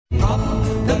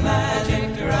Puff, the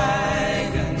magic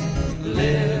dragon,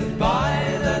 lived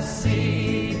by the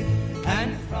sea.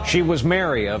 She was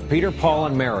Mary of Peter, Paul,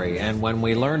 and Mary, and when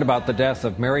we learned about the death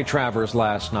of Mary Travers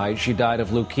last night, she died of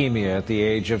leukemia at the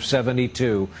age of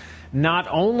 72. Not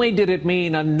only did it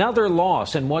mean another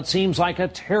loss in what seems like a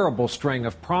terrible string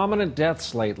of prominent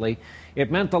deaths lately,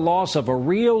 it meant the loss of a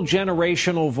real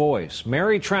generational voice.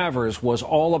 Mary Travers was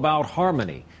all about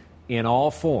harmony in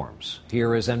all forms.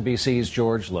 Here is NBC's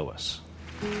George Lewis.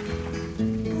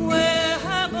 Where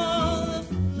have all the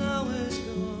flowers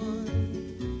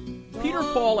gone? Peter,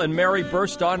 Paul, and Mary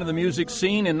burst onto the music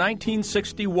scene in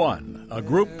 1961, a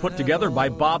group put together by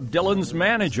Bob Dylan's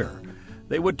manager.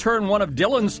 They would turn one of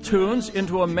Dylan's tunes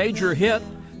into a major hit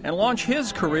and launch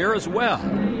his career as well.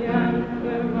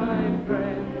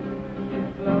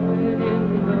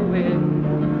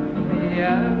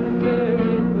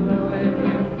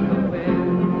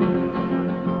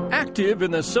 Active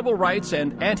in the civil rights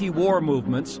and anti-war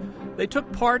movements, they took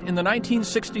part in the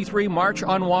 1963 March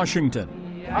on Washington.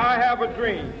 I have a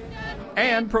dream.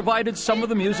 And provided some of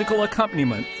the musical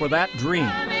accompaniment for that dream.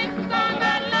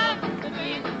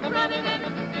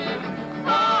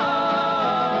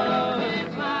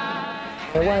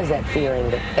 There was that feeling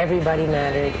that everybody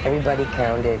mattered, everybody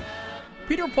counted.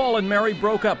 Peter, Paul, and Mary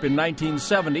broke up in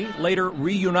 1970, later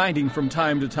reuniting from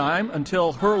time to time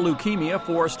until her leukemia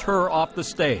forced her off the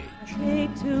stage.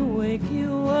 Hate to wake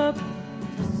you up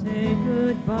to say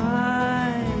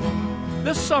goodbye.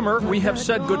 This summer, we have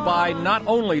said goodbye not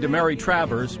only to Mary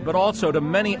Travers, but also to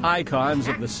many icons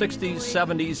of the 60s,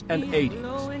 70s, and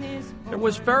 80s. There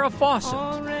was Farrah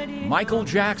Fawcett, Michael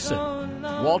Jackson,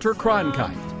 Walter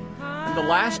Cronkite, and the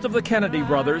last of the Kennedy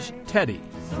brothers, Teddy.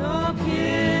 So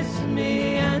kiss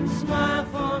me and smile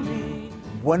for me.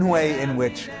 One way in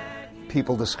which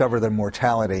people discover their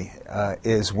mortality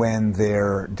is when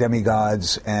their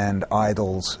demigods and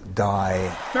idols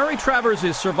die. Mary Travers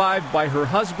is survived by her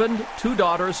husband, 2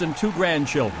 daughters, and 2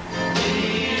 grandchildren.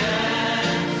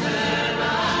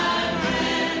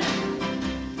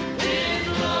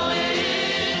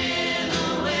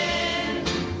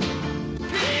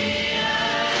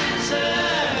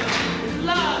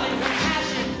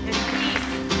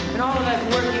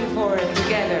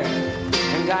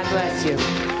 God bless you.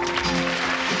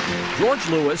 George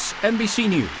Lewis, NBC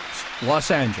News,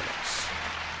 Los Angeles.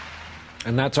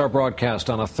 And that's our broadcast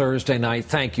on a Thursday night.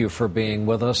 Thank you for being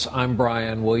with us. I'm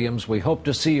Brian Williams. We hope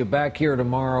to see you back here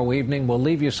tomorrow evening. We'll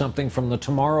leave you something from The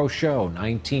Tomorrow Show,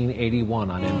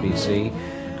 1981 on NBC.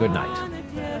 Good night.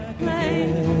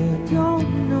 I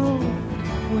don't know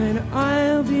when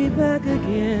I'll be back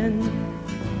again.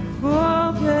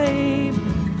 Oh, babe,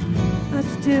 I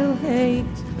still hate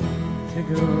to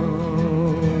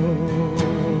go.